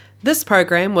This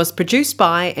program was produced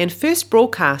by and first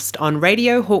broadcast on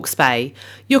Radio Hawke's Bay,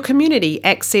 your community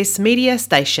access media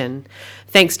station.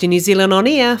 Thanks to New Zealand On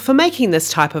Air for making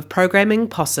this type of programming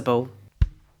possible.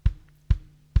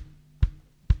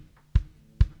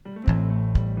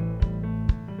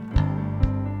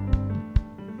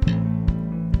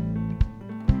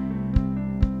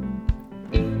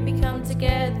 We come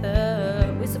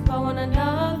together, we support one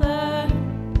another.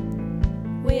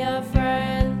 We are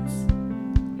friends,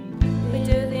 we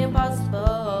do the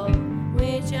impossible,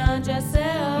 we challenge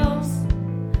ourselves,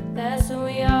 that's who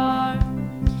we are.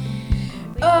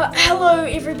 Hello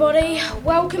everybody,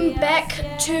 welcome back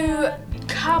to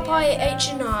Kapai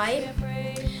HNI.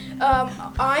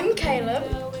 I'm Caleb.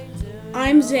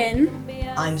 I'm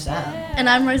Zen. I'm Sam. And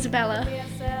I'm Rosivelle.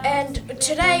 And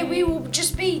today we will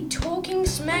just be talking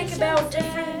smack about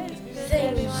different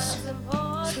things.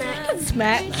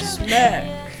 Smack.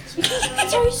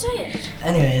 That's how you say it.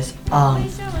 Anyways,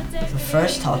 the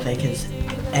first topic is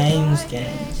Ames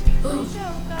Games.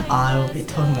 I will be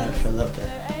talking about it for a little bit.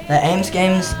 The Ames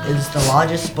Games is the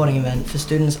largest sporting event for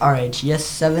students our age, yes,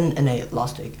 7 and 8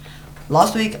 last week.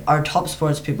 Last week, our top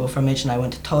sports people from HNI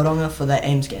went to Tauranga for the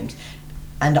Ames Games,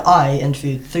 and I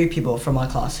interviewed 3 people from our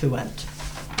class who went.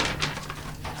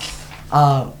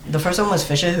 The first one was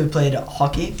Fisher, who played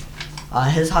hockey.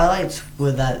 His highlights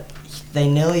were that they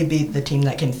nearly beat the team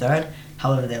that came third.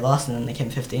 However, they lost and then they came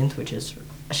 15th, which is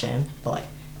a shame. But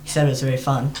he said it was very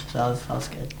fun, so that was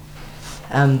good.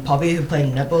 Poppy, who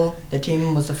played netball, the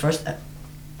team was the first ever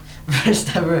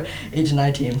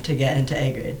HNI team to get into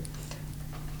A grade.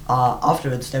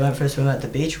 Afterwards, they went for a swim at the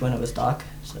beach when it was dark,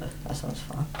 so that sounds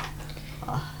fun.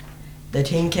 The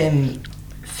team came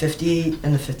 50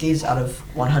 in the 50s out of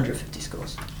 150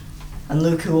 schools. And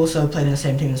Luke, who also played in the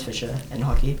same team as Fisher in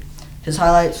hockey, his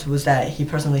highlights was that he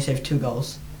personally saved 2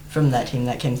 goals from that team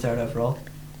that came third overall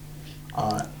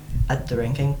at the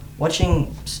ranking.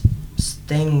 Watching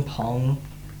Sting Pong,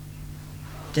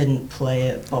 didn't play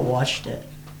it but watched it.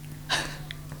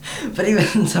 But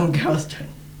even some girls did.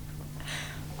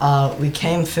 They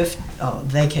came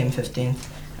 15th,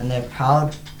 and they're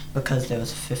proud because there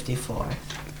was 54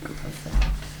 of them.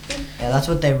 Yeah, that's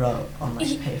what they wrote on my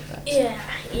paper. Yeah.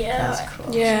 That's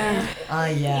cool. Yeah.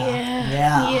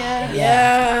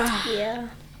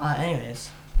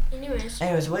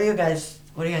 Anyways, what do you guys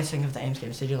think of the Ames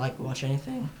Games? Did you watch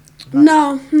anything?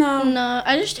 No. No,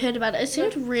 I just heard about it. It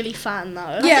seemed really fun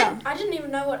though. Yeah. I didn't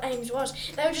even know what Ames was.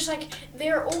 They were just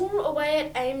they're all away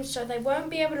at Ames, so they won't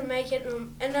be able to make it.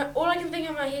 And all I can think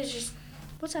in my head is just,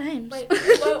 What's Ames? wait,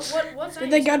 what's Ames?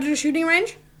 Did they go to the shooting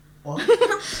range? What?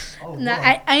 Oh, No,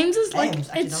 wow. Ames is Ames,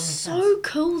 actually, it's that makes so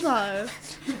cool though.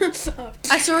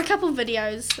 I saw a couple of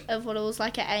videos of what it was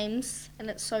like at Ames, and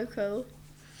it's so cool.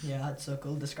 Yeah, it's so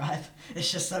cool. Describe.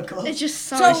 It's just so cool. It's just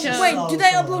so So, cool. wait, So do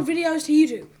they cool. upload videos to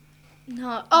YouTube?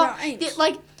 No. About Ames.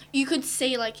 You could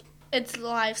see it's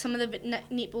live. Some of the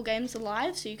netball games are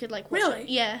live, so you could watch Really? it.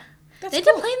 Yeah. That's They had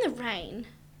cool. to play in the rain.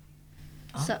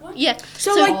 Oh. So yeah.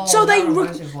 So that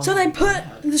reminds me of one they thing put I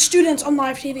had. the students on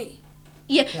live TV.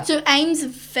 Yeah. Yeah. So Ames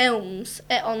films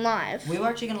it on live. We were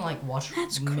actually gonna watch.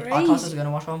 That's Our crazy. class was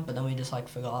gonna watch one, but then we just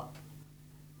forgot.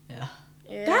 Yeah.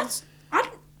 Yeah. That's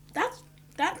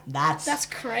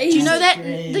crazy. Do you know that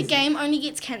crazy. the game only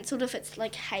gets cancelled if it's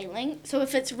hailing? So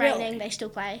if it's raining, Really? they still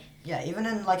play. Yeah, even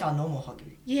in our normal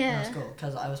hockey. Yeah. That's cool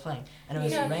because I was playing and it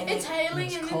was Yeah, raining. it's hailing,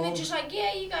 it was and cold. then they're just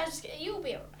you guys, you'll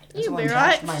be alright. And You'll someone be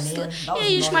bashed right. my knee in. That was Yeah,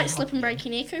 you just not might a slip and hockey break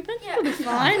your neck open. Yeah. You'll be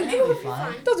fine. You'll be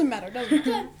fine. Doesn't matter.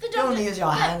 The You only use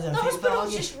your hands and the feet for hospital's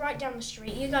hockey. just right down the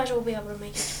street. You guys will be able to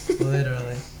make it.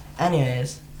 Literally.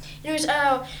 Anyways,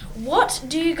 what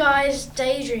do you guys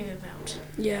daydream about?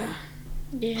 Yeah.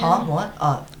 Yeah. huh? What?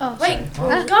 Oh, Wait,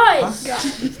 sorry. guys,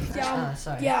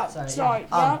 Sorry. Yeah. Sorry.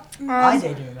 I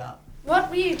daydream about. what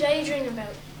were you daydreaming about?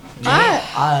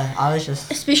 I was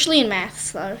just. Especially in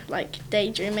maths, though,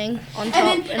 daydreaming on top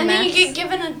And in then maths. you get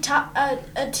given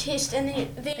a test, and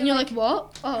then and you're like,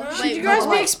 what? Oh, Huh? wait. Should you guys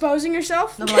no, be exposing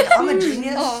yourself? No, but I'm a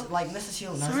genius. Oh. Mrs.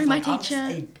 Hewitt knows. Sorry, my I'm just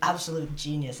teacher. a absolute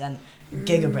genius and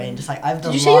gigabrain. Just I have the.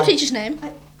 Did you say your teacher's name?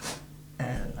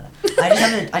 I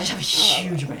just have a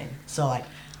huge brain. So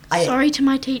Sorry to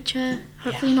my teacher.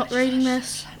 Hopefully Yeah, not reading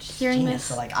this, I'm just hearing genius,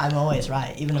 this. So I'm always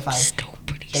right, even if I Still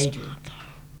pretty daydream. smart, though.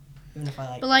 Even if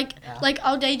I But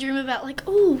I'll daydream about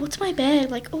oh, what's my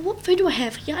bag? Oh, what food do I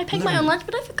have? Yeah, I packed my own Literally. lunch,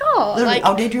 but I forgot. Literally,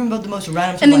 I'll daydream about the most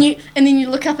random stuff. and then you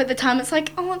look up at the time. It's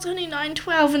oh, it's only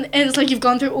 9:12, and it's you've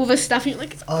gone through all this stuff, and you're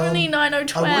it's only I wonder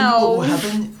what 9:12. would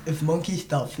happen if monkeys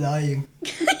start flying.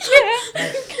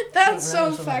 Yeah. That's so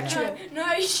random stuff like that. factual.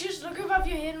 no, you just look above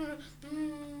your head and.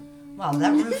 Wow,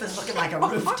 that roof is looking like a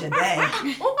roof today.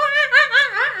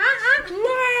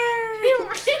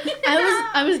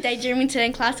 I was daydreaming today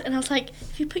in class, and I was like,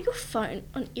 if you put your phone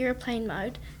on airplane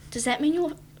mode, does that mean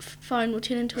your phone will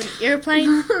turn into an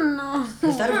airplane? No.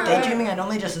 Instead of daydreaming, I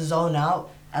normally just zone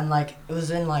out. And like it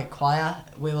was in like choir,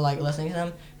 we were like listening to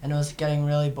them, and it was getting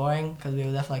really boring because we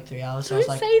were there for like 3 hours. So I was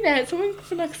Don't like, say that. Someone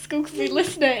from our school could be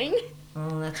listening.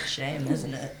 oh, that's a shame,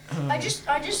 isn't it? I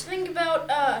just think about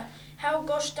how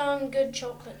gosh darn good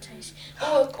chocolate tastes,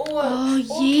 or candy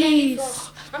yes.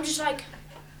 floss. I'm just like,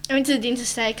 I went to the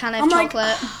dentist today. Can't have I'm like,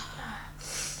 chocolate.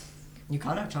 You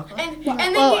can't have chocolate. and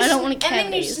then Oh, you I don't want and then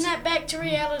you cavities. snap back to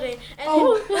reality, and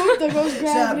Oh, there goes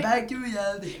Snap gravity. back to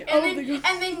reality.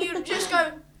 and then you just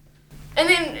go, and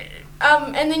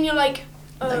then you're like,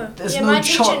 Like, there's yeah, no my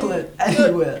teacher, chocolate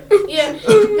anywhere. yeah,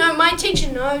 no, my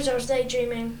teacher knows I was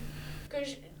daydreaming,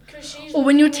 cause she's. Or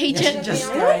when your looking at teacher- me Yeah, she's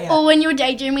just and I'm staring at. Or when you're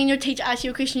daydreaming, your teacher asks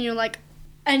you a question, you're like,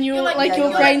 and you're You're like- like yeah, your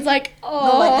you're brain's like,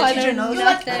 oh, like, the I teacher don't knows know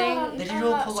You're like, nothing. The teacher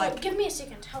will pull, so like- give me a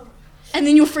second, hold on. And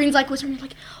then your friend's like, what's wrong? You're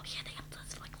like, oh yeah, they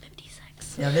uploaded like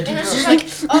 56. Yeah, the And teacher it's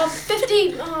will,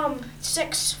 just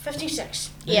like 56.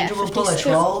 the Yeah, teacher will pull a 56.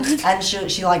 troll, and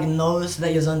she like knows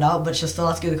that you're zoned out, but she'll still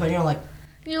ask you the question. You're like,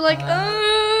 You're like,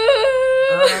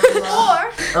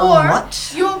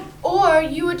 Or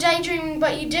you were daydreaming,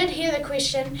 but you did hear the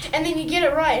question, and then you get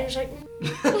it right, and it's like,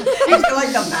 he's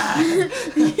like the man.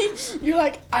 You're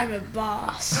like, I'm a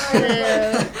boss.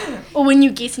 or when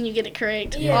you guess and you get it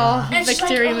correct. Yeah. Oh, And it's just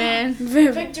victory, like, oh. man.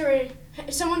 victory.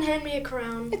 Someone hand me a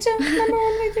crown. It's a number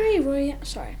one victory, Roy.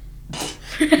 Sorry.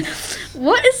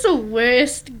 What is the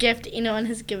worst gift anyone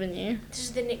has given you? This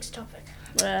is the next topic.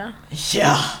 Well,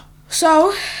 Yeah.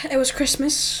 So, it was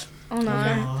Christmas. oh no.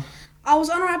 Oh, I was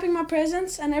unwrapping my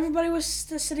presents, and everybody was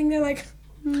sitting there like,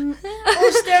 I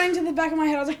was staring to the back of my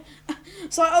head. I was like,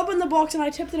 so I opened the box and I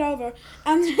tipped it over,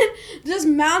 and then this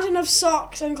mountain of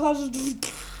socks and clothes was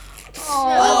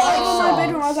all over my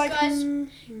bedroom. I was like, Guys,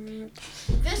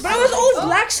 This but it was all oh,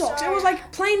 black socks. sorry. It was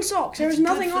like plain socks. There was It's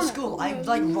nothing good for on school. I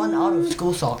like run out of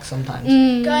school socks sometimes.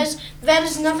 Guys, that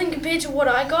is nothing compared to what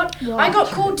I got. I got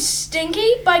called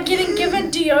stinky by getting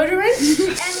given deodorant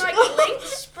and like lint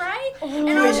spray, and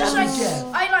I was Wait, just as a like,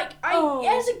 gift?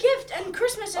 as a gift and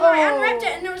Christmas, and I unwrapped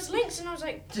it and there was links, and I was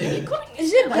like, Dude,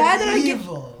 Is it bad that I give?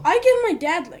 evil. I give my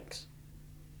dad links.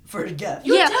 For a gift.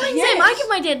 Yeah, telling same. me. I give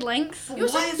my dad links. Why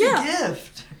is yeah. a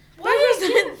gift?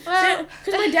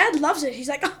 Because my dad loves it. He's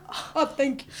like, oh,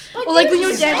 thank you. Or like when your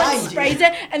This is dad like fine, sprays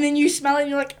it and then you smell it and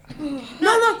you're like, No,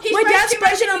 he my dad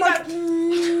sprays sprays it. too I'm much like,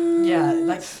 Yeah,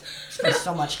 like there's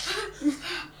so much.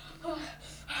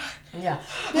 Yeah.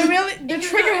 they're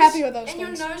trigger happy with those and your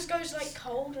things. nose goes like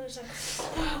cold, and it's like,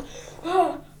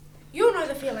 oh, you'll know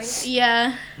the feeling.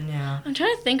 yeah. Yeah. I'm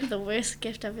trying to think of the worst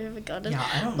gift I've ever gotten. Yeah,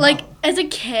 I don't know. Like as a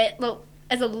kid, look,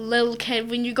 as a little kid,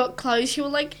 when you got clothes, you were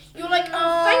like, You're like,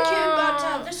 oh, thank you,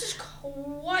 but this is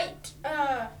quite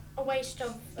a waste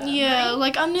of. yeah, money.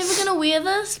 like I'm never gonna wear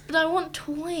this, but I want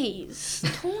toys.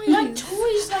 Toys. Like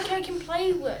toys, like I can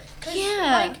play with. 'Cause,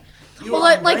 Yeah. Like, You Well,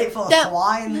 are like grateful that-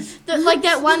 swines. Like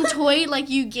that one toy, like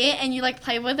you get and you like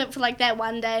play with it for like that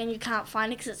one day and you can't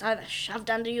find it because it's either shoved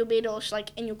under your bed or it's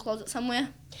like in your closet somewhere.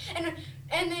 and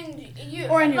then you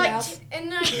Or in your like, mouth.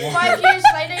 and then 5 years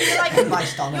later, you're like, In my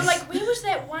stomach. you're like, where was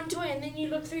that one toy? And then you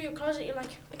look through your closet, you're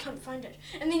like, I can't find it.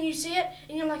 And then you see it,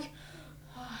 and you're like,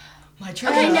 My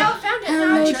treasure. okay, now I found it. Now I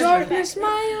Hello, can darkness,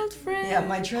 my old friend. Yeah,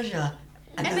 my treasure.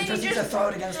 And And then then you proceeds to just throw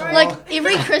it against the throw wall. it. Like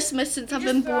every Christmas since I've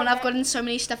just been throw born, it I've back. gotten so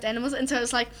many stuffed animals, and so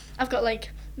it's like I've got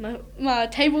like my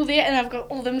table there, and I've got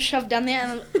all them shoved down there,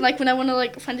 and like when I want to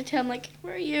like find a tail, I'm like,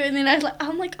 where are you? And then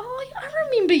I'm like, oh, I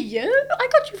remember you. I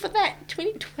got you for that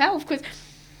 2012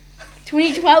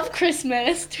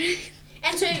 Christmas.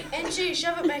 And so you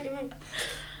shove it back and like,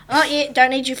 Oh yeah,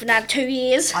 don't need you for another 2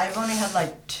 years. I've only had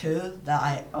like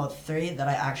three that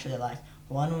I actually like.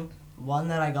 One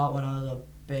that I got when I was a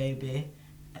baby.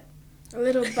 A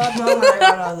little One bubble. that I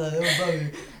got when I was a little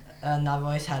baby. And I've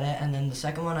always had it. And then the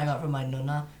second one I got from my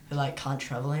nonna who like can't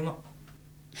travel anymore.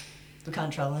 Who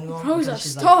can't travel anymore. Rosa, because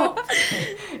she's, stop.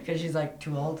 Because she's like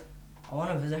too old. I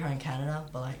want to visit her in Canada,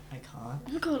 but like I can't.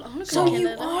 Oh my god, I want to So go to you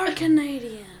Canada. are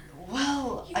Canadian.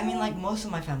 Well, I mean like most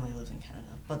of my family lives in Canada,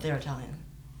 but they're Italian.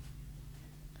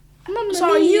 Mamma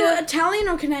So are you mia. Italian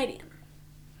or Canadian?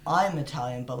 I'm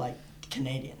Italian, but like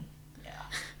Canadian. Yeah.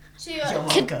 so You're you're,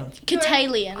 welcome.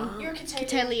 Catalan. you're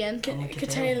Catalan. Catalan. I'm a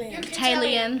Catalan. You're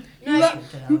Italian. No,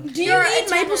 Do you You're eat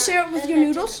maple Italian. syrup with your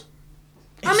noodles?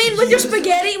 I mean, with your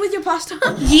spaghetti, with your pasta.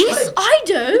 Yes, I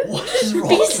do. What is wrong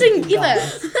Best with thing you ever.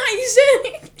 guys? you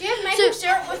said do you have maple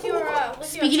syrup with your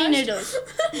Spaghetti toast? noodles.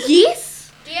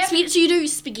 Yes. Do you have So you do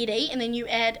spaghetti and then you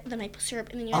add the maple syrup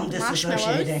and then you I'm add the marshmallows.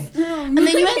 disassociating. And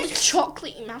then you add the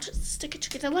chocolate, you melt it, stick it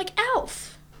together like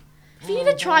Elf. You need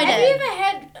to try Have you it. ever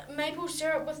had maple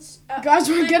syrup with? Guys,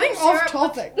 we're maple getting off syrup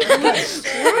topic. with-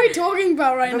 What are we talking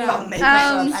about right What about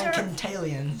now? maple syrup and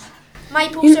Cantalians?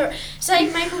 Maple syrup.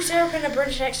 Say maple syrup in a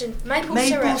British accent. Maple Maple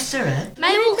syrup. syrup?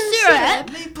 Maple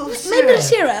syrup. Maple syrup. Maple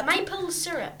syrup. Maple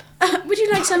syrup. Would you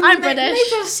like some I'm British.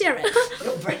 maple syrup?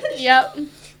 You're British? Yep.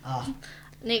 Ah,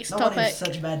 Next no one has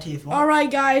topic. such bad teeth. What? All right,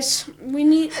 guys.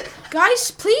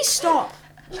 Guys, please stop.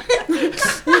 Sorry.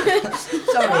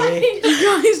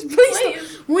 Guys, please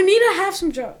stop. We need to have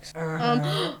some jokes.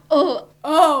 Oh,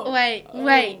 Oh. wait.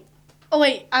 Oh,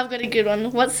 wait, I've got a good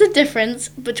one. What's the difference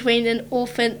between an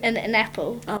orphan and an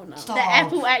apple? Oh no. Stop. The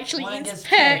apple actually One eats gets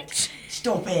picked.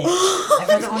 Stop it.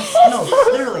 No,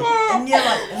 literally. In year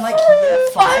year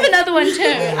 5. I have another one too.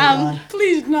 Oh my God.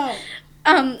 Please no.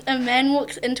 A man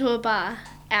walks into a bar.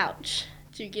 Ouch.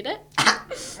 Do you get it?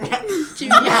 Do you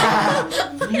get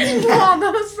it? Oh,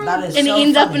 that was so That is And so he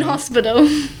ends up funny. in hospital.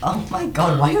 Oh my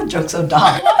God, why are your jokes so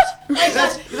dark? you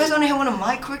guys want to hear one of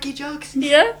my quickie jokes?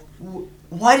 Yeah?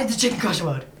 Why did the chicken cross the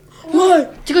road?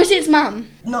 What? To go see its mum.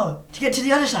 No, to get to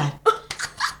the other side.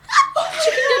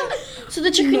 So the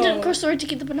chicken didn't cross the road to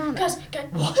get the banana. Guys,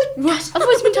 What? I've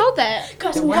always been told that.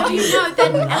 how do you know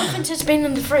that an elephant has been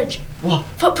in the fridge? What?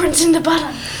 Footprints in the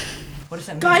butter. What does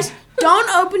that mean? Guys, don't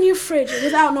open your fridge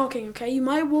without knocking, okay? You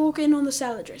might walk in on the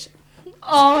salad dressing.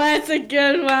 Oh, that's a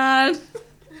good one.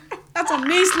 That's a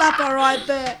knee slapper right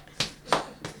there.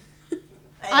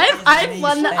 I've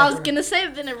one that I was gonna say,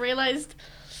 but then I realized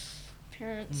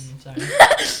parents. Sorry.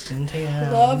 Didn't take it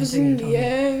out. Love's Didn't in take the it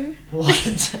air.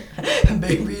 What?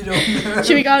 Baby, don't know.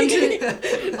 Should we go on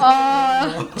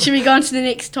to should we go on to the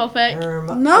next topic?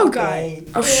 No, okay.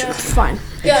 guy. Oh, fine.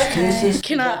 Excuses.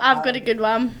 Can I've got a good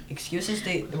one. Excuses.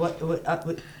 What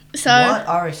So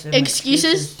are some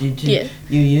excuses? did Yeah.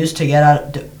 you use to get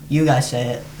out? You guys say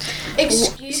it.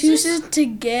 Excuses to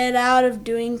get out of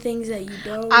doing things that you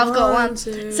don't I've got one. want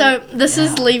to. So this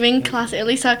is Yeah. leaving class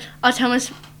early, so I'll tell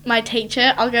my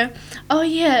teacher, I'll go, oh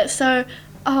yeah, so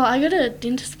I got a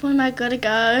dentist appointment, I gotta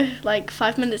go like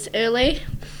 5 minutes early.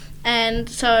 And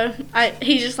so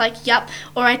he's just like, yup.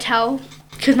 Or I tell,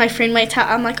 because my friend might tell,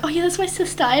 I'm like, oh yeah, that's my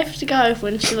sister, I have to go,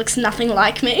 when she looks nothing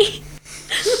like me.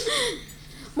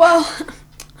 Well,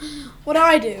 what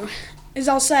I do is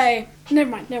I'll say, never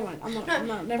mind. Never mind. What I'm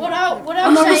not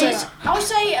I'll gonna say say is, that. I'll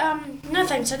say, no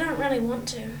thanks, I don't really want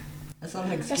to. That's not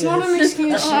an excuse. That's not an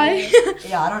excuse.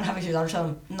 Yeah, I don't have excuses. I'll tell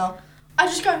them no. I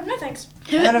just go, no thanks.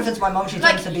 And then if it's my mom, she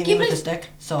Like, tends to beat give me with me- a stick.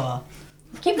 So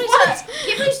Can you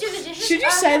please do the dishes? Should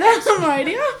you say that on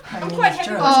radio? I'm quite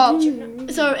happy Oh. with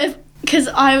YouTube. So because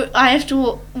I have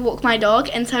to walk my dog,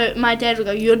 and so my dad will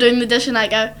go, you're doing the dish, and I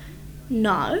go,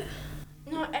 no.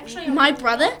 No, actually, My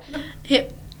brother,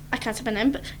 I can't say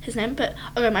his name, but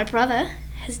I go, my brother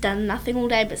has done nothing all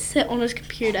day but sit on his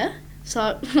computer.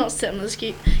 So, not sit on his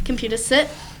computer, sit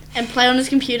and play on his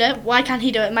computer. Why can't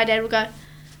he do it? My dad will go,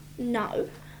 no,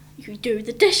 you do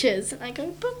the dishes. And I go,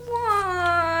 but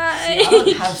why? I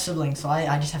don't have siblings, so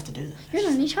I just have to do that. You're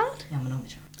an only child? Yeah, I'm an only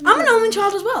child. I'm an only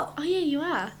child as well. Oh, yeah, you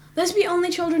are. Let's be only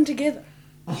children together.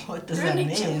 What does that mean?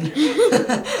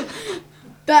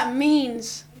 That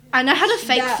means I know how to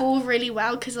fake That- fall really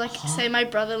well because, like, say my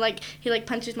brother, like, he, like,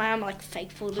 punches my arm, like,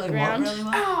 fake fall to the Like ground. what really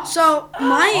well? so.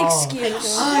 My Oh.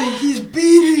 excuse. He's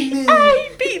beating me. He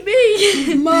beat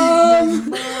me. Mom.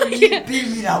 Mom, he beat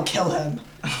me. Now kill him.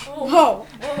 Whoa.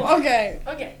 Okay.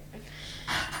 Okay.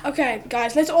 Okay,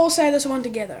 guys. Let's all say this one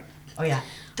together. Oh yeah.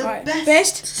 The Alright.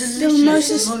 best, the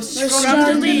delicious, most scrumptious,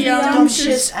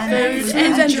 scrumptious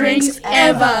foods and drinks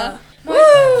ever. Woo!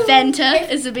 Fanta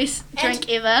is the best drink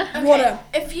ever. Okay, Water.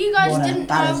 If you guys Water, didn't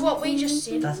that know is- what we just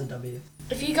said, That's a W.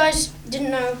 if you guys didn't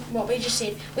know what we just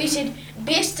said, we said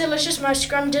best, delicious, most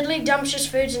scrumdiddly, dumptious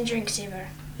foods and drinks ever.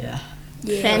 Yeah.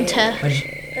 Fanta. Which,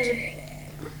 There's a-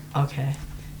 okay.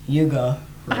 You go,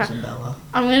 Rosivelle.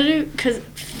 I'm gonna do because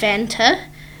Fanta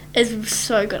is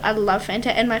so good. I love Fanta,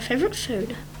 and my favorite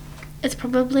food is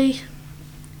probably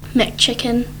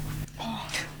McChicken.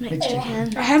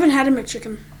 McChicken. I haven't had a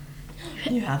McChicken.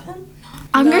 You haven't?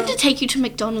 I'm No. going to take you to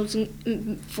McDonald's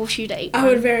and force you to eat. I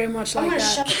would very much I'm like gonna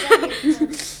that. shove it down.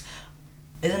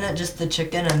 Isn't it just the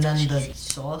chicken and then the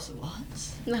sauce? What?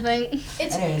 Nothing.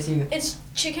 It's Anyways, you. it's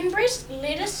chicken breast,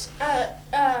 lettuce,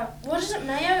 what is it,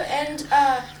 mayo, and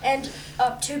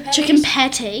 2 patties. Chicken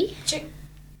patty.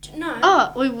 No.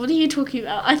 Oh, wait, what are you talking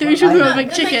about? I thought you were Well, talking I-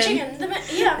 about The McChicken.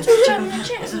 McChicken. Yeah, I'm talking about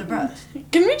the Is it a McChicken. breast?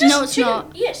 Can we just? No, it's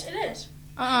not. Yes, it is.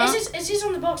 Uh-uh. It says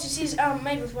on the box. It says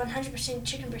made with 100%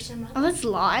 chicken breast and milk. Oh, that's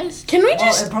lies. Can we Well,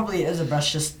 just? it probably is a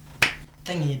breast, just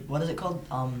thingy. What is it called?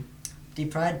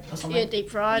 Deep fried or something? Yeah, deep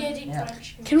fried. Yeah, deep Yeah. fried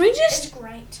chicken. Can we It's just?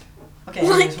 great. Okay,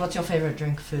 anyways, what's your favorite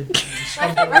drink, food?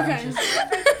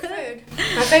 Okay.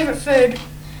 My favorite food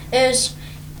is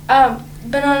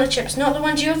banana chips, not the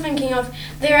ones you're thinking of.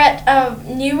 They're at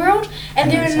New World,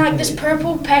 and they're in like this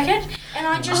purple packet. And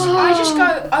I just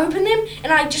go open them,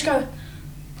 and I just go,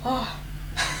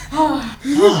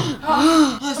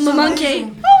 I'm a monkey.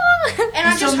 and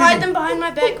I just hide them behind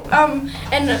my back,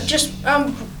 and just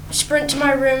sprint to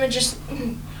my room and just.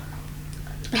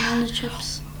 Banana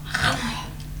chips.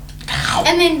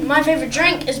 And then my favorite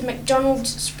drink is McDonald's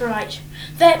Sprite.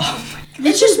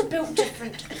 It's just built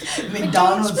different.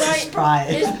 McDonald's Sprite.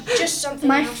 It's just something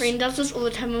My else. friend does this all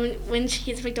the time when she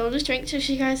gets McDonald's drink. So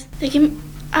she goes,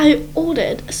 I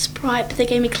ordered a Sprite, but they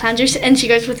gave me clown juice, and she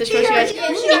goes with the straw. She goes,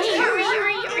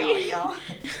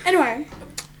 Anyway,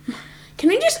 can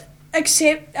we just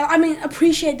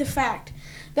appreciate the fact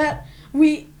that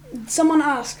someone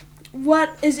asked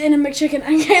what is in a McChicken,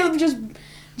 and Caleb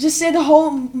just said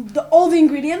all the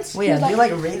ingredients. Well, yeah, He was you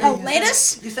like reading?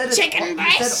 lettuce, You said it, chicken you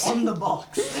breast. said on the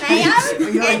box. Mayo Were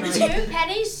you and like 2 reading?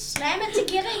 patties, slam it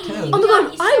together. Cool. oh my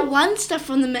god, I won stuff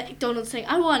from the McDonald's thing.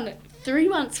 I won 3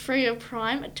 months free of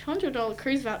Prime, a $200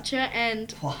 cruise voucher,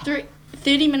 and Wow.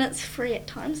 30 minutes free at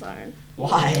Time Zone.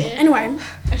 Why? Anyway,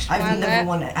 I've never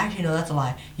won it. Actually, no, that's a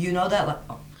lie. You know that? Like,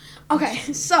 okay,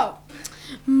 so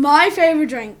my favorite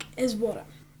drink is water.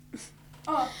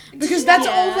 Because that's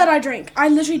all that I drink. I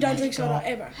literally don't drink soda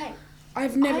ever. Hey,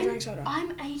 I've never drank soda.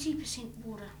 I'm 80%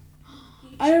 water.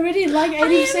 I already like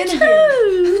 80% of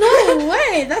you. No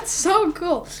way, that's so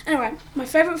cool. Anyway, my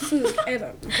favorite food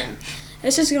ever. Okay,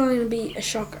 this is going to be a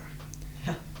shocker.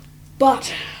 Yeah.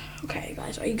 But okay,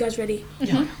 guys, are you guys ready?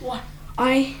 Yeah. What?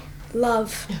 I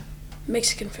love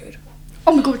Mexican food.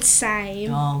 Oh my god, same.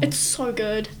 Yum. It's so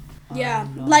good. Yeah,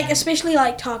 no. like especially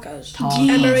like tacos Tacos.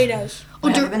 and burritos. Or,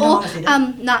 Wait, have you been to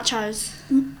Mamacita? nachos.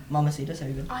 Mamacita's, have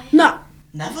you been? No,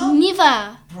 Never?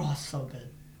 Never. Bro, it's so good.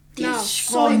 no.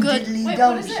 So good. Wait,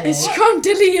 what is it? It's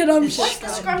scrumdiddly It's What's the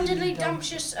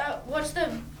scrumdiddly-dumptious, what's the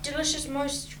delicious,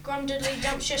 most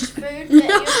scrumdiddly-dumptious food that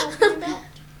you're talking about?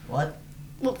 What?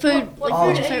 What food? What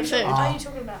Oh. food are Oh. you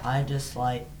talking about? I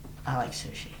like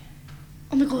sushi.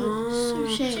 Oh my god,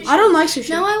 sushi. I don't like sushi.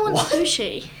 Now I want What?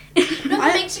 sushi. No, the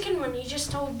Mexican one you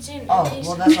just told Zen. Oh,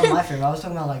 well, that's not my favorite. I was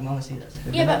talking about like Mamacita's.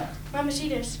 Have you Yeah, been but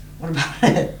Mamacitas. there? What about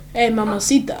it? Hey,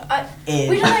 mamacita. Ew.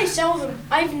 Where do they sell them?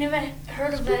 I've never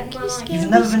heard of that in my life. You've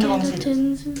never been to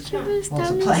Mamacita's? What's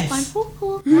the place?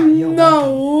 You're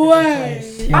No welcome. way. It's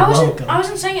a place. You're I welcome.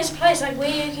 wasn't saying it's a place. Like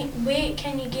where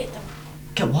can you get them?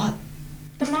 Get what?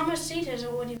 The Mamacitas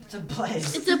or whatever. It's a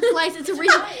place. It's a place. It's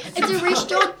a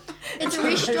restaurant. It's a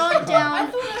restaurant I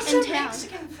down thought it in was town.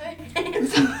 Mexican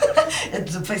food.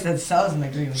 It's a place that sells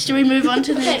Mexican Should we move on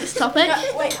to the Okay, next topic?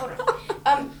 No, wait, hold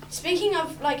on. Speaking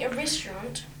of like a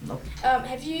restaurant, Nope.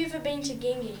 have you ever been to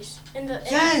Genghis?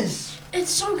 Yes! It's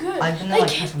so good. I've been there, like,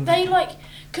 half a minute.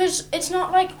 Cause it's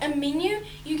not like a menu.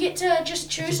 You get to just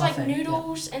choose like buffet, yeah.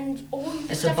 noodles and all the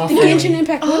It's a stuff. buffet. The You want. Genshin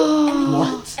Impact food?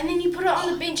 What? And then you put it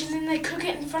on the bench, and then they cook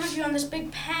it in front of you on this big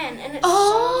pan, and it's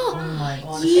Oh. so Oh fun. my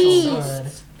god, Yes. it's so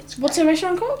good. It's What's the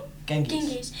restaurant called? Genghis.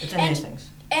 Genghis. It's in And- Hastings.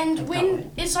 And I've got when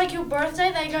one. it's like your birthday,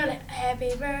 they go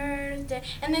happy birthday,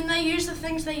 and then they use the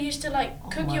things they used to like Oh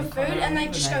cook my your God, food, I and they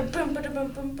remember just go that. boom, ba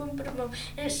boom, boom, boom, ba boom,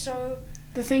 and it's so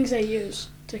The things they use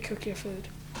to cook your food.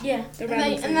 yeah. The And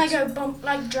random they things. go bump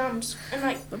like drums and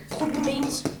like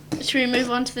beats. Should we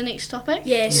move on to the next topic?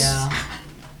 Yes. Yeah.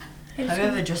 Have you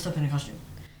ever dressed up in a costume?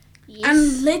 Yes.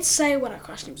 And let's say what our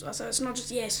costumes are, so it's not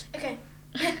just yes. Okay.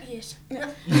 Yes. Yeah.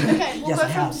 Okay, we'll Yes, go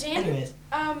I from have. Zen Anyways.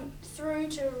 through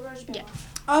to Rosivelle.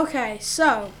 Yeah. Okay,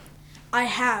 so I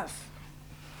have.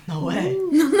 No way.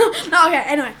 No, okay,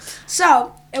 anyway.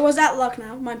 So it was at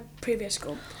Lucknow, my previous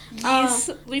school. Yes.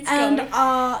 Let's And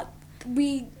go.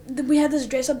 we had this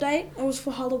dress up day. It was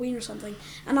for Halloween or something.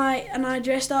 And I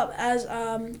dressed up as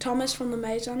Thomas from the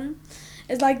Maze Runner.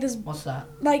 It's like this What's that?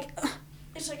 like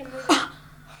It's like a movie.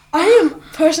 I am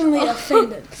personally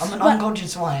offended. I'm an But- uncultured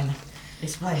swine.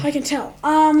 Explain. I can tell.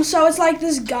 So it's like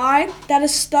this guy that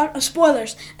is stuck.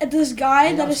 Spoilers. This guy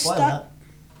You that don't is spoil stuck.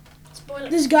 Spoiler.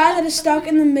 This guy that is stuck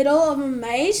in the middle of a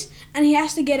maze, and he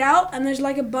has to get out. And there's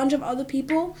like a bunch of other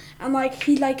people, and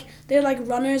they're like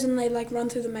runners, and they like run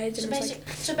through the maze. So, And it's like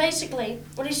so basically,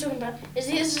 what he's talking about is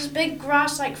there's this big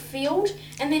grass like field,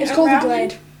 and then it's called the around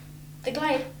Glade. them- the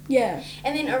glade, Yeah.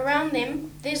 and then around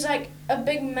them there's like a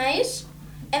big maze,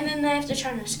 and then they have to try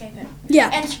and escape it.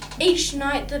 Yeah. And each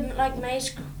night the like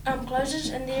maze closes,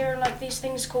 and there are like these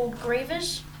things called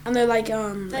grievers. And they're like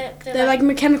they're like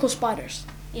mechanical spiders.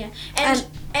 yeah,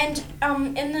 and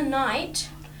in the night,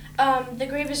 the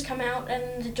grievers come out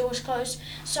and the doors close.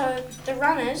 So the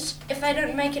runners, if they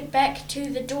don't make it back to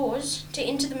the doors to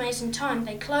enter the maze in time,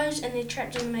 they close and they're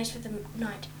trapped in the maze for the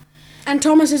night. And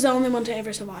Thomas is the only one to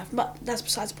ever survive, but that's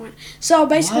besides the point. So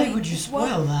basically, Why would you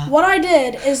spoil that? What I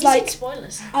did is You said like,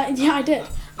 spoilers. yeah, I did.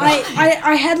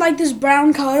 I had like this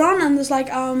brown coat on and this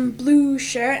like blue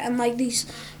shirt and like these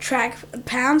track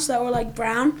pants that were like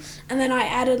brown, and then I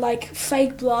added like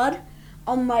fake blood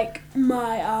on like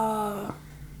my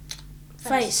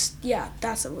face. Yeah,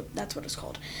 that's what it's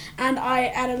called. And I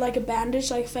added like a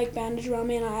bandage, like fake bandage around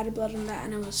me, and I added blood on that,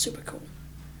 and it was super cool.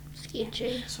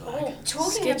 Sketchy. Oh,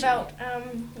 talking Sketchy. about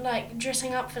like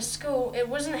dressing up for school, it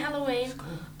wasn't Halloween.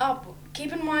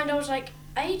 Keep in mind I was like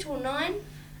 8 or 9.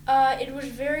 It was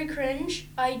very cringe.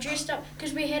 I dressed up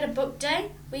because we had a book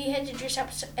day. We had to dress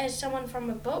up as someone from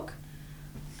a book,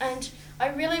 and I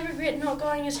really regret not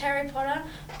going as Harry Potter.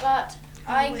 But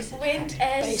I went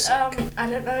as I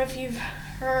don't know if you've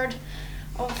heard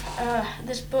of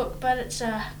this book, but it's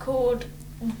called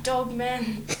Dog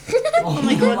Man. Oh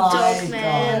my god, Dog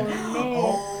Man.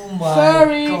 Oh my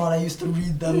Furry. god, I used to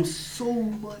read them so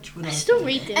much when I I was still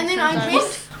read them. And then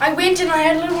sometimes. I went and I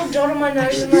had a little dot on my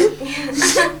nose and like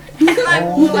and I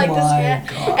wore like this hat.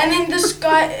 God. And then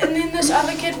this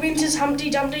other kid went as Humpty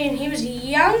Dumpty and he was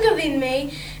younger than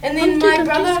me. And then my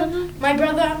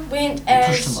brother went Pushed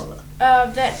as him over.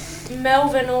 that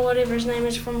Melvin or whatever his name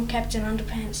is from Captain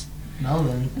Underpants.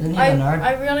 Melvin, isn't he a nerd?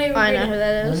 I really regret I know who it.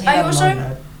 that is. Doesn't he I have a also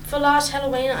nerd? For last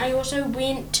Halloween, I also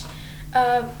went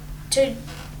to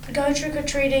go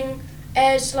trick-or-treating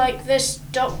as like this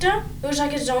doctor. It was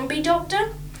like a zombie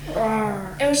doctor.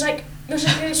 It was like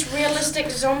this realistic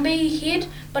zombie head,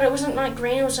 but it wasn't like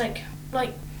green. It was like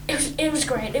it was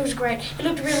great. It was great. It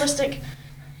looked realistic.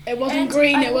 It wasn't And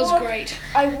green. I It was wore- great.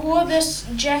 I wore this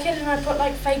jacket and I put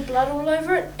like fake blood all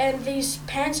over it, and these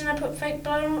pants and I put fake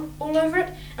blood all over it.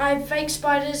 And I had fake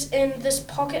spiders in this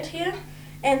pocket here,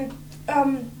 and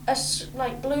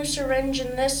like blue syringe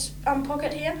in this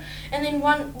pocket here. And then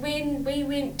when we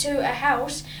went to a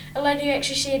house, a lady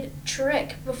actually said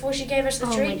trick before she gave us the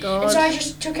Oh treat. my God. And so I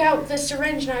just took out the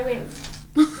syringe and I went.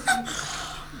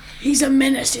 He's a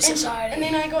menace to And society.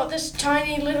 then I got this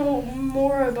tiny little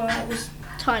Morobo. It was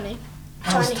Tiny.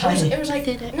 That was tiny. It was like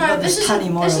Did it? no, got this this isn't tiny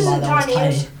this Morobo isn't that was tiny.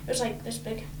 tiny. It was like this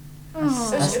big.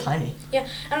 Oh. That's tiny. Yeah,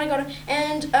 and I got it.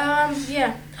 And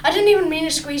yeah, I didn't even mean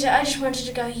to squeeze it. I just wanted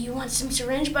to go, you want some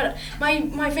syringe? But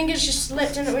my fingers just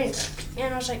slipped and it went,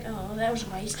 and I was like, oh, that was a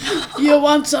waste. You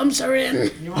want some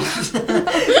syringe? You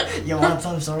want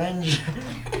some syringe?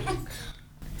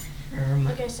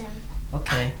 Okay, Sam.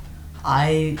 Okay.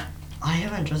 I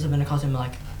haven't dressed up in a costume in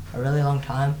like a really long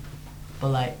time, but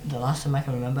like the last time I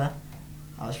can remember,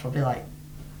 I was probably like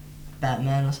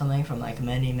Batman or something from like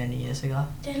many years ago.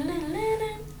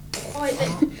 Oh, wait,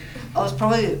 I was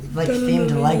probably like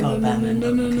themed Lego Batman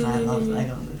because I love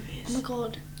Lego Oh movies. my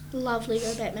god. Love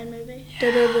Lego Batman movie.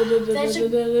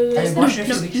 I watched it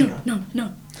a few weeks ago.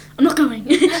 No. I'm not going.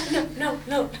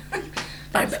 no.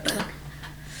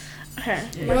 Okay.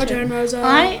 Your turn, Rosa.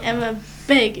 I am a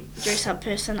big dress up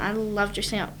person. I love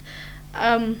dressing up.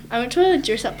 I went to a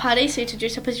dress up party, so you had to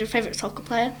dress up as your favourite soccer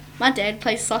player. My dad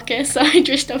plays soccer, so I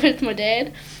dressed up as my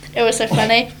dad. It was so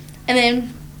funny. And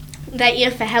then that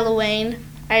year for Halloween,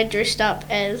 I dressed up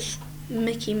as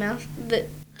Mickey Mouse, the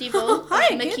devil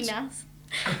Hi, of Mickey kids. Mouse.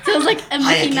 So it was like a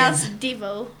Hi, Mickey kids. Mouse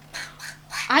devil.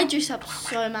 I dress up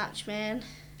so much, man.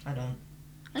 I don't.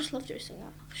 I just love dressing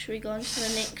up. Should we go on to the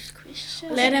next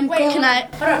question? Let him Wait, go. Can I?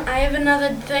 Hold on, I have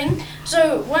another thing.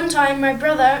 So one time my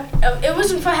brother, it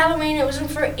wasn't for Halloween, it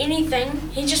wasn't for anything.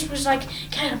 He just was like,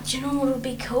 Caleb, do you know what would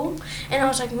be cool? And I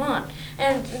was like, what?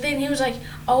 And then he was like,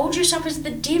 I'll dress up as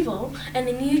the devil, and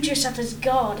then you dress up as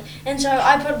God. And so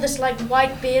I put this like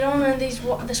white beard on and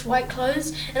this white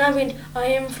clothes, and I went, I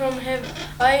am from heaven.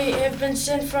 I have been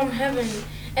sent from heaven.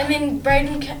 And then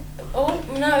Braden, you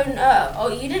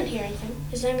didn't hear anything.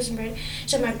 His name isn't Braden.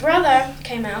 So my brother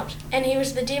came out, and he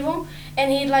was the devil,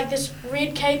 and he had like this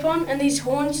red cape on, and these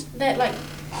horns that like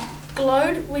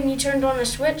glowed when you turned on a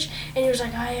switch, and he was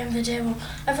like, I am the devil.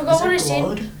 I forgot Is what I it said,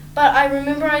 glowed? but I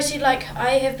remember I said like,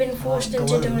 I have been forced into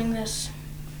glowed. doing this.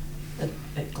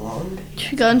 It glowed.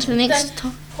 Should we go on to the next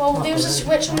topic? Well, Not there was a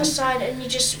glowed. switch on the side, and you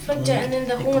just flicked it, and then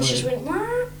the horns just went,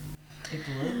 "Wah." It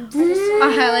glowed.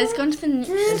 Okay, let's go on to the Is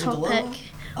next glow topic.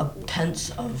 a tense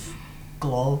of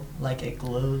glow, like it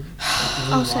glowed?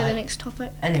 I'll say the next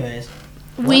topic. Anyways,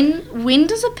 When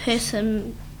does a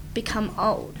person become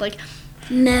old? Like,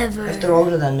 Never. if they're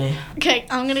older than me, okay,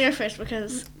 I'm gonna go first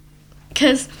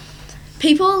because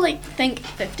people like think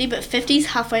 50, but 50's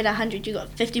halfway to 100. You got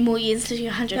 50 more years to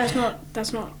your 100.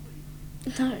 That's not.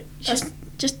 No, just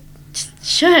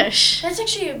Shush. That's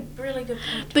actually a really good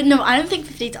point. But no, I don't think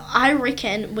 50s. I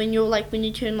reckon when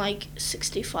you turn like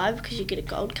 65 because you get a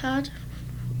gold card,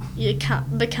 you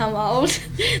can't become old.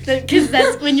 Because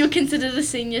that's when you're considered a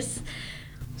senior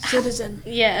Citizen.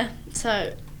 Yeah,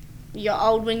 so you're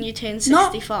old when you turn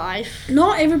 65.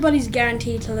 Not everybody's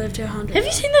guaranteed to live to 100. Have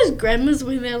you seen those grandmas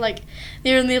when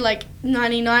they're in their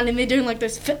 99 and they're doing like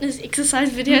those fitness exercise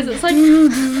videos? It's like, how do you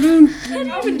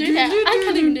even do that? I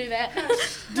can't even do that.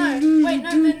 No, wait,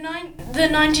 no, the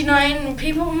 99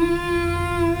 people,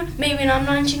 maybe when I'm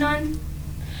 99.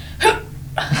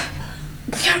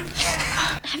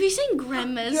 Have you seen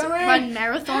grandmas run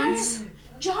marathons?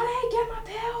 Johnny, get my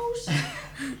pills.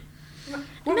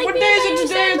 Make What me day a is it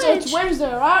today? sandwich. It's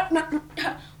Wednesday, right? No.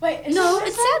 Wait, is No, it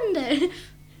it's Saturday? Saturday.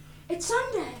 It's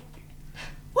Sunday.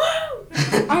 Woo!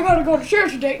 I gotta go to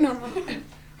church today. No.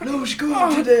 No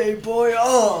school today, boy.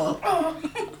 Oh.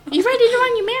 You ready to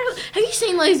run your marathon? Have you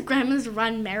seen those grandmas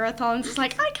run marathons? It's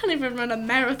like, I can't even run a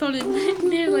marathon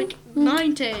and they're like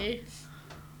 90.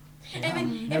 And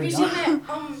then, There have we you go. seen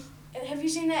that? Have you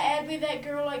seen that ad where that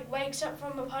girl wakes up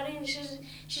from a party and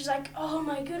she's like, oh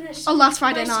my goodness. Oh, last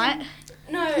Friday my skin-" night.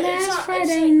 No, it's Last not.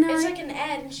 Friday It's night. like an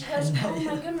ad, and she goes, oh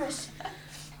my goodness.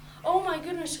 Oh my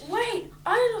goodness, wait,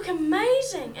 I look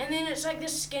amazing. And then it's like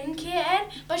this skincare ad,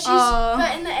 but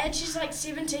but in the ad she's like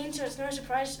 17, so it's no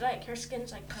surprise like her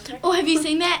skin's like perfect. Oh, have you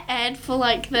seen that ad for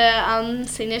like the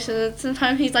senior citizens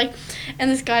home? He's like,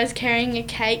 and this guy's carrying a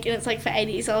cake and it's like for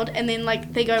 80 years old, and then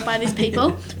like they go by these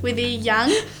people where they're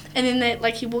young, and then they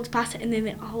like he walks past it and then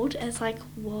they're old, and it's like,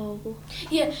 whoa.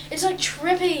 Yeah, it's like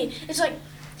trippy. It's like,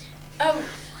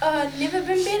 never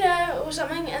been better or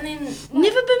something, and then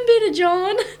Never been better,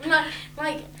 John.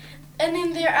 and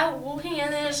then they're out walking,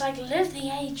 and then it's like, live the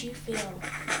age you feel.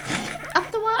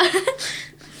 Up the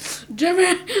what?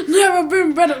 Jimmy, never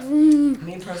been better.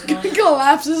 Me personally,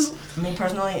 Collapses.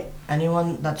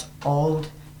 anyone that's old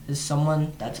is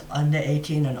someone that's under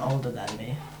 18 and older than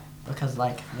me, because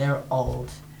they're old,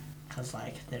 because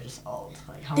they're just old.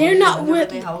 How They're old not are you?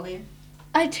 with- How old are you?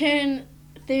 I turn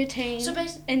 13 So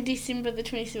in December the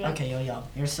 27th. Okay, you're young.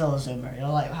 You're still a zoomer. You're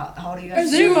how old are you A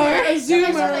guys? zoomer. A You're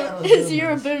zoomer. like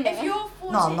You're a zoomers. boomer. If you're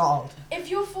 14, No, I'm not old. if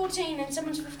you're 14 and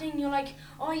someone's 15, you're like,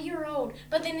 oh, you're old.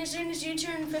 But then as soon as you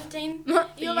turn 15, you're like,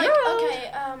 You're old.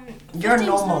 okay, You're 15's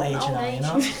normal not an age old now, you age.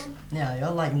 know? Yeah,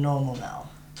 you're normal now.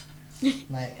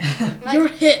 You're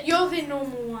hit. You're the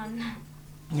normal one.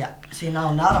 Yeah. See,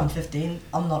 now that I'm 15,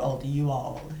 I'm not old. You are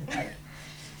old.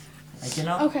 You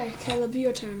know? Okay, Caleb,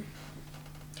 your turn.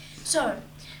 So,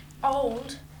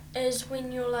 old is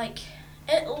when you're like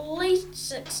at least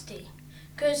 60.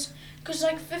 Cause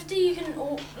 50 you can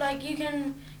you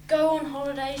can go on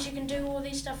holidays, you can do all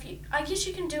these stuff. I guess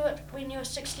you can do it when you're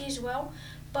 60 as well,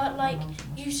 but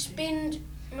you spend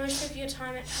most of your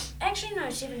time at, actually no,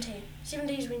 70.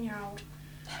 70 is when you're old.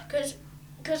 Cause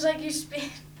you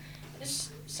spend, this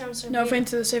sounds so No weird. offense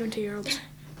to the 70-year-olds.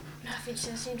 No offense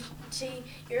to the 70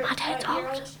 year My dad's old.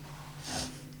 olds.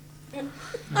 Who did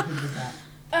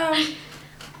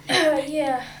that?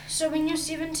 Yeah. So when you're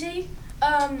 70,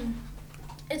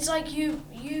 it's like you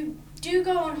do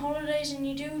go on holidays and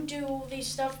you do all these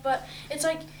stuff, but it's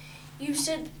like you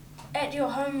sit at your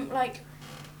home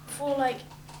for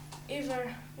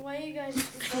ever. Why are you guys?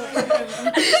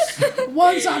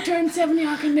 Once I turn 70,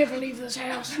 I can never leave this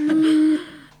house.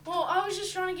 Well, I was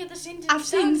just trying to get the sentence I've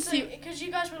seen because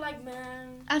you guys were like,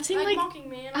 man. I've seen mocking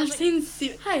me. And I was I've like,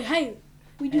 seen. Hey,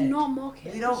 we do Hey. not mock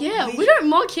here. We don't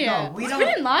mock here. No, we don't.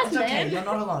 didn't lie, It's okay. man. You're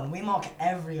not alone. We mock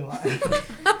everyone.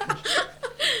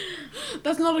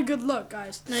 That's not a good look,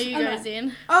 guys. No, you Okay. guys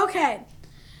in. Okay,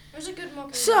 it was a good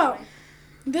mocking. So-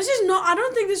 this is not, I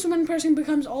don't think this is when a person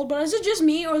becomes old, but is it just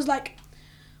me, or is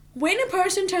when a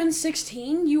person turns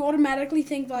 16, you automatically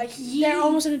think they're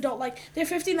almost an adult, they're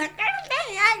 15, and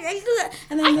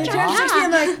then they turn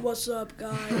 16 and what's up,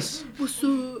 guys? What's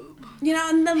up? You know,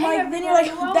 and then Hey, then you're like,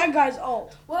 everybody, that guy's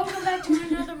old. Welcome back to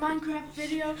another Minecraft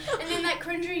video, and then that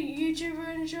cringy YouTuber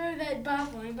intro, that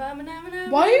baffling.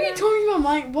 Why are you talking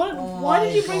about why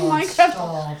did you bring Minecraft?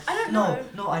 Stop. I don't No, know.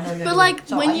 no, I know you're But, doing- like,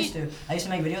 so when I you- used to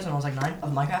make videos when I was 9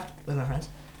 of Minecraft with my friends,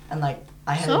 and I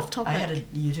had So off I topic. had a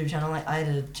YouTube channel. I had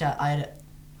a chat. I had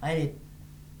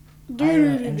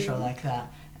an intro like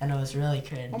that, and it was really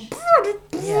cringe.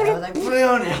 Yeah, I was like, And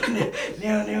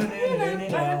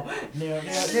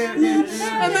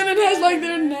then it has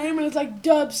their name and it's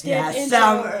dubstep. yeah, intro.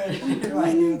 summer.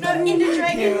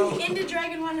 Ender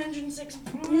Dragon 106.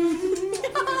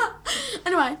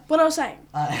 Anyway, what I was saying.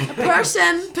 A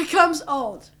person becomes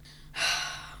old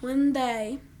when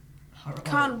they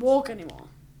can't walk anymore.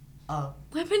 Oh.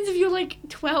 What happens if you're like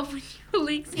 12 and your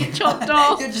legs get chopped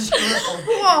off? You're just crippled.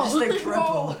 Whoa. You're just a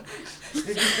cripple.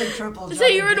 You're just a cripple. So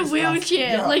you're in a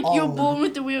wheelchair, you're old. born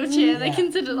with the wheelchair. They Yeah.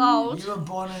 consider it old. You were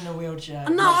born in a wheelchair.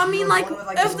 No, I mean, you were like, born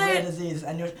with, if a they- rare disease,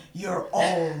 and you're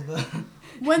old.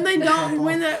 When they don't,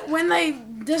 when they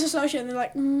disassociate, they're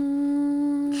like, You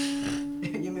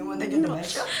mean when they get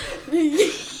dementia?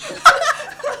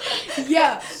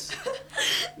 yes.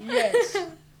 Yes.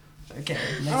 Okay.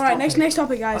 All right, next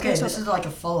topic, guys. Okay, next this topic. is like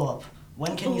a follow-up.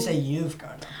 When can you say you've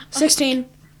grown up? 16.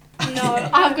 No,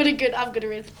 I've got a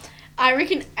reason. I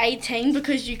reckon 18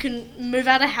 because you can move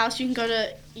out of house, you can go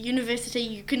to university,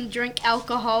 you can drink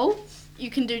alcohol,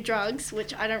 you can do drugs,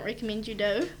 which I don't recommend you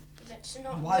do. That's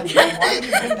not. Why did you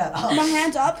bring that up? My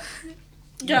hands up.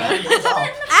 Go.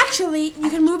 Actually, you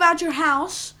can move out your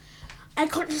house.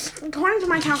 According to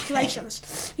my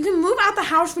calculations, you can move out the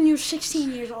house when you're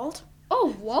 16 years old. Oh,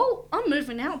 whoa, I'm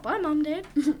moving out. Bye, Mum, Dad.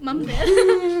 Mum, Dad.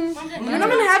 You're not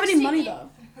gonna have any money though.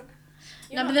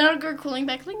 No, but then I'll go calling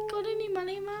back, like, got any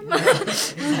money, Mum?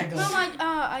 Exactly. Mom,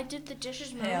 I did the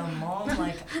dishes, Mom. Hey, Mom,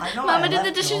 like, I know Mum, I I did the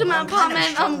left dishes you, in my but I'm kind of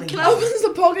apartment. struggling Can now. I- Opens the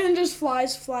pocket and just fly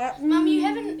up. Mum, you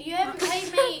haven't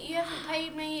paid me. You haven't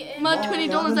paid me. In My Oh, $20,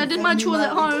 you haven't I did paid my me chores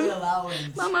at home. weekly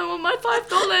allowance. Mum, I want my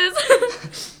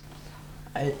 $5.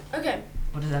 Okay.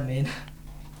 What does that mean?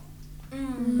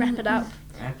 Wrap it up.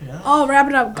 Wrap it up. Oh, wrap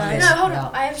it up, guys. No, hold Yeah.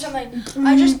 on. I have something.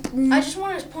 I just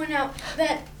want to point out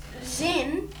that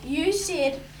Zen,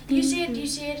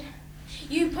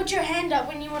 you put your hand up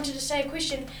when you wanted to say a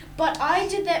question, but I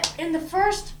did that in the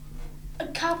first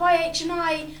Kapai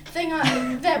HNI thing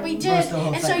that we did, Most of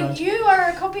the and so background. you are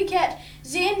a copycat.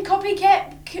 Zen,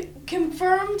 copycat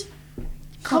confirmed.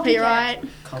 Copyright.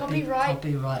 Copyright.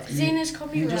 Copyright. Zen is You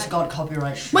copyright. just got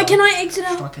copyright. Wait, can I exit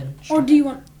out? Or do you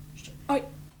want?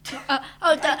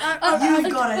 You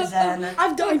got it, Zen.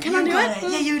 I've done. Can I You do got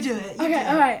it? Yeah, you do it. You Okay, do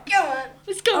all right. Go on.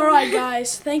 Let's go. All right,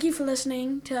 guys. Thank you for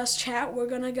listening to us chat. We're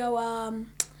gonna go.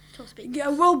 Yeah,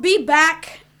 we'll be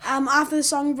back after the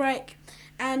song break,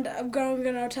 and I'm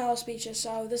gonna tell our speeches.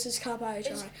 So this is Kapai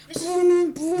HNI.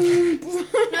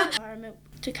 Environment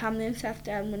to calm themselves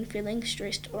down when feeling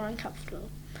stressed or uncomfortable.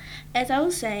 As I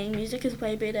was saying, music is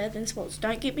way better than sports.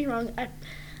 Don't get me wrong, I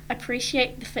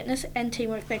appreciate the fitness and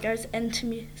teamwork that goes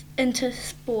into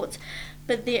sports,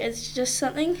 but there is just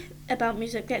something about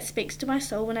music that speaks to my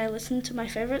soul. When I listen to my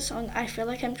favourite song, I feel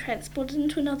like I'm transported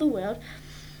into another world.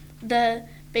 The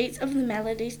beats of the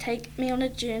melodies take me on a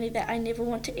journey that I never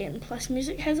want to end. Plus,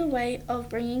 music has a way of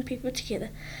bringing people together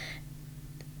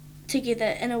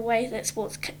in a way that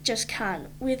sports just can't.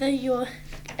 Whether you're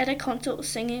at a concert or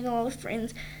singing along with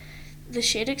friends, the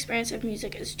shared experience of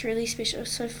music is truly special.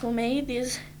 So for me,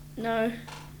 there's no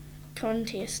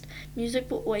contest. Music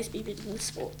will always be better than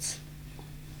sports.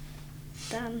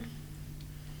 Done.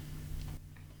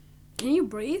 Can you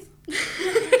breathe?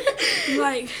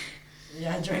 Like,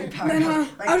 Yeah, during No,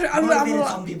 paragraph. Like, I'm- motivated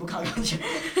some people can't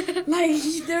concentrate.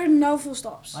 there are no full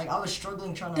stops. Like, I was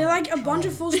struggling trying to. There are like a try bunch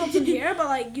and- of full stops in here, but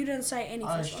like you didn't say any I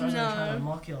full was stops. struggling trying to No.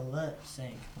 mock your lip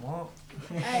sync. What?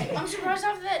 Hey. I'm surprised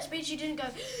after that speech you didn't go.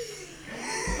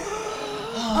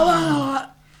 Oh,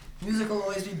 Music will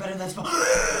always be better than sport.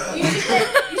 You said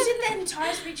that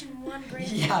entire speech in one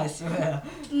breath. Yeah, I swear.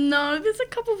 No, there's a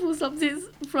couple full stops. There's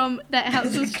from that house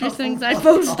There's a of stress couple anxiety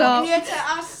full full stops. stop. You had to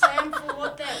ask Sam for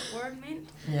what that word meant.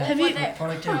 Yeah. Have What you- that-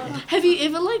 Productivity. Have you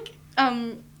ever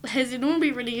has anyone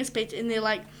been reading a speech and they're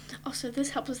like, oh, so this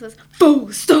helps with this,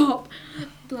 full stop,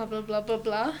 blah, blah, blah, blah,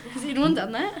 blah. Has anyone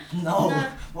done that? No. Nah.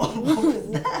 What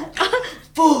was that?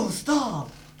 Full stop.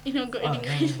 Anyone got any Oh,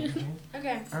 questions? yeah.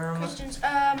 Okay, Um, questions.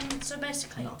 So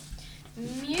basically, No.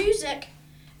 music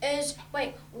is.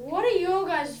 Wait, what are your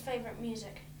guys' favorite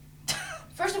music?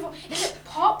 First of all, is it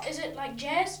pop? Is it like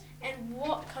jazz? And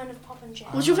what kind of pop and jazz?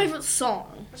 What's your favourite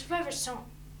song? What's your favorite song?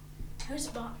 Who's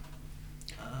it by?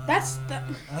 That's the.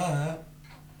 Oh,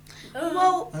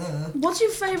 Well, what's your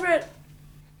favorite?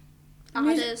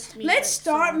 Artist, music, Let's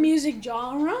start song. music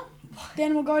genre.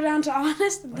 Then we'll go down to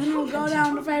artist. And then we'll go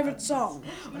down to favorite song.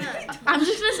 I'm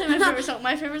just going to say my favourite song.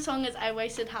 My favourite song is I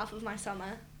Wasted Half of My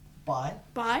Summer. Bye.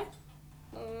 Bye.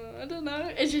 I don't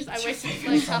know. It's just I wasted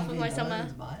like half of my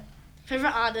summer. Bye.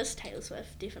 Favourite artist, Taylor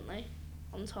Swift, definitely.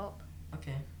 On top.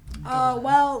 Okay.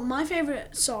 Well, my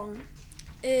favorite song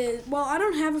is. Well, I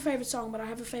don't have a favorite song, but I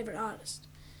have a favorite artist.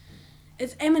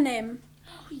 It's Eminem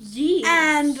Yes.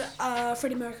 and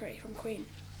Freddie Mercury from Queen.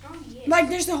 oh yeah. Like,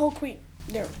 there's the whole Queen.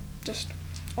 They're just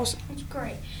awesome. That's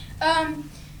great.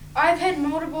 I've had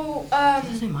multiple.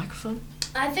 Is it a microphone?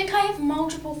 I think I have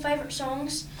multiple favorite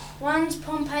songs. One's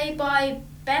Pompeii by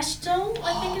Bastille,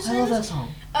 I think his I name love that is.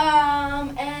 song.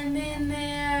 And then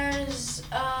there's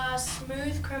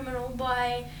Smooth Criminal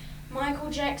by Michael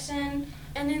Jackson.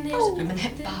 And then there's You've been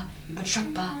hit by, you've been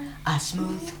struck by a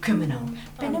smooth criminal.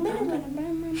 and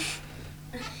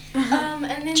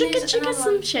then Chicka there's chicka another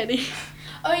some one. shitty.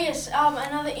 Oh yes,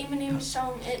 another Eminem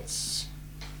song. It's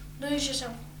Lose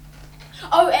Yourself.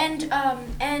 Oh, and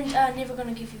Never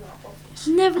Gonna Give You Up,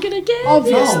 obviously. Never gonna get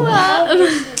Obviously. you up.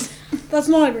 That's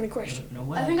not even a question. No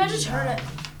way. I think I just heard it.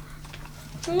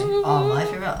 Oh, my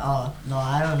favorite? Oh, no,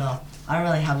 I don't know. I don't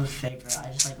really have a favorite.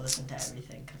 I just like listen to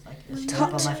everything because like it's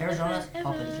good. But my favorite genre is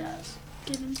pop and jazz.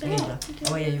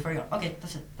 Oh wait, yeah, you forgot. Okay,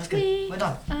 that's it. That's good. We're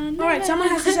done. Alright, someone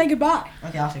has to say goodbye.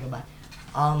 Okay, I'll say goodbye.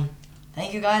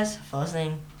 Thank you guys for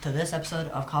listening to this episode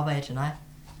of Kapai HNI.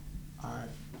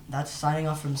 That's signing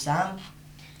off from Sam.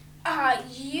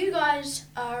 You guys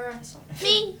are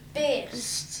Me.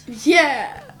 best.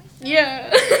 Yeah. Yeah.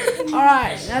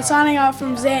 Alright, that's signing off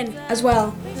from Zen as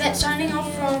well. That's signing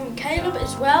off from Caleb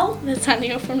as well. That's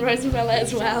signing off from Rosivelle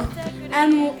as well.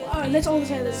 And let's all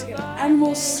say this together. And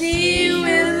we'll see you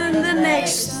in the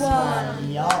next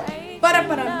one. Yup.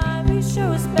 Ba-da-ba-da. We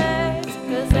show respect,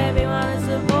 cause everyone is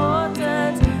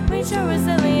important. We show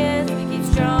resilience, we keep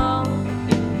strong.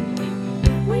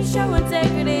 We show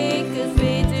integrity, cause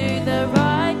we do the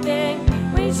right thing.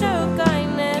 We show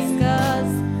kindness,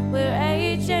 cause we're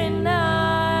HNI.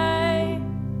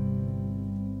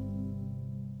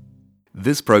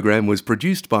 This program was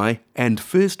produced by and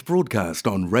first broadcast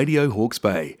on Radio Hawke's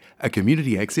Bay, a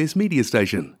community access media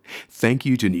station. Thank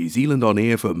you to New Zealand On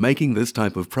Air for making this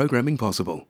type of programming possible.